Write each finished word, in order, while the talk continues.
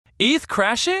ETH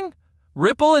crashing?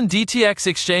 Ripple and DTX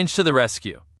Exchange to the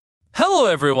rescue. Hello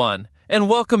everyone, and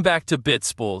welcome back to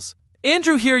BitsPuls.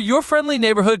 Andrew here, your friendly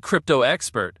neighborhood crypto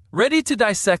expert, ready to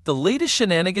dissect the latest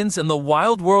shenanigans in the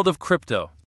wild world of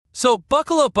crypto. So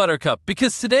buckle up, Buttercup,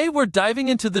 because today we're diving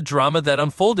into the drama that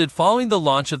unfolded following the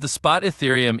launch of the spot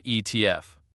Ethereum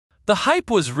ETF. The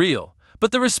hype was real,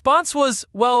 but the response was,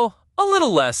 well, a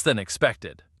little less than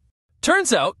expected.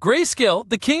 Turns out, Grayscale,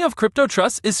 the king of crypto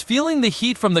trusts, is feeling the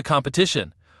heat from the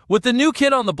competition. With the new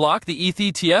kid on the block, the ETH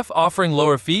ETF, offering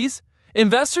lower fees,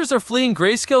 investors are fleeing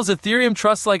Grayscale's Ethereum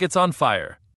trust like it's on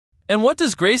fire. And what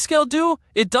does Grayscale do?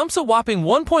 It dumps a whopping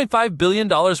 $1.5 billion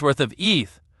worth of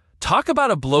ETH. Talk about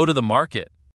a blow to the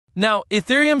market. Now,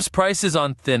 Ethereum's price is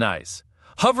on thin ice,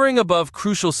 hovering above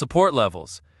crucial support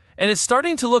levels, and it's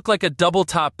starting to look like a double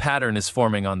top pattern is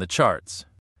forming on the charts.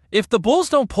 If the bulls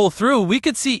don't pull through, we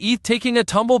could see ETH taking a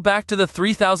tumble back to the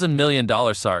 $3,000 million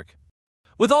mark.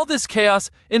 With all this chaos,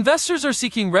 investors are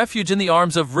seeking refuge in the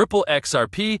arms of Ripple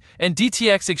XRP and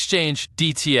DTX Exchange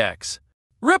DTX.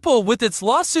 Ripple, with its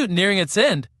lawsuit nearing its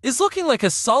end, is looking like a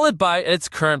solid buy at its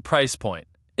current price point.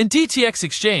 And DTX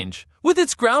Exchange, with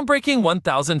its groundbreaking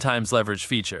 1,000 times leverage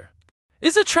feature,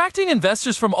 is attracting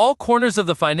investors from all corners of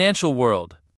the financial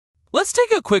world. Let's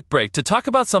take a quick break to talk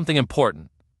about something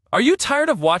important. Are you tired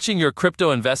of watching your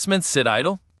crypto investments sit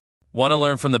idle? Want to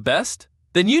learn from the best?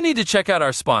 Then you need to check out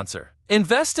our sponsor.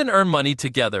 Invest and earn money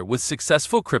together with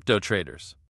successful crypto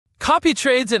traders. Copy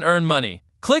trades and earn money.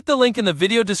 Click the link in the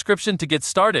video description to get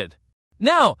started.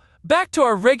 Now, back to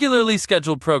our regularly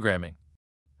scheduled programming.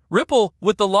 Ripple,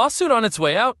 with the lawsuit on its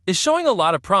way out, is showing a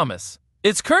lot of promise.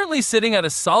 It's currently sitting at a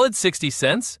solid 60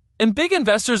 cents, and big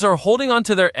investors are holding on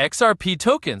to their XRP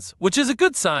tokens, which is a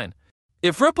good sign.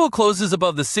 If Ripple closes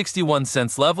above the 61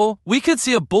 cents level, we could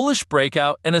see a bullish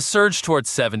breakout and a surge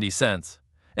towards 70 cents.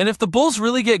 And if the bulls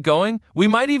really get going, we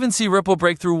might even see Ripple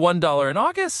break through $1 in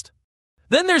August.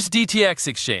 Then there's DTX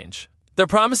Exchange. They're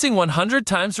promising 100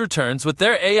 times returns with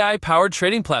their AI-powered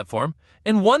trading platform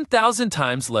and 1,000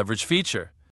 times leverage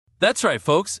feature. That's right,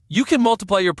 folks, you can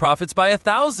multiply your profits by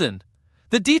 1,000.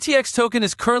 The DTX token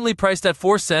is currently priced at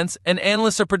 4 cents, and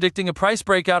analysts are predicting a price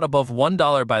breakout above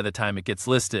 $1 by the time it gets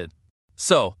listed.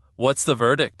 So, what's the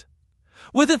verdict?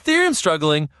 With Ethereum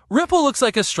struggling, Ripple looks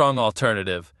like a strong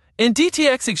alternative, and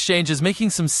DTX Exchange is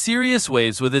making some serious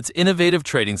waves with its innovative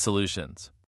trading solutions.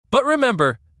 But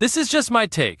remember, this is just my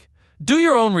take. Do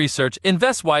your own research,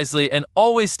 invest wisely, and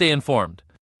always stay informed.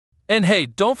 And hey,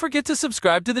 don't forget to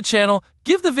subscribe to the channel,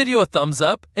 give the video a thumbs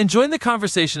up, and join the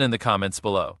conversation in the comments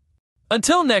below.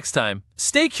 Until next time,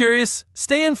 stay curious,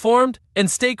 stay informed, and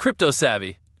stay crypto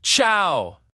savvy.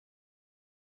 Ciao!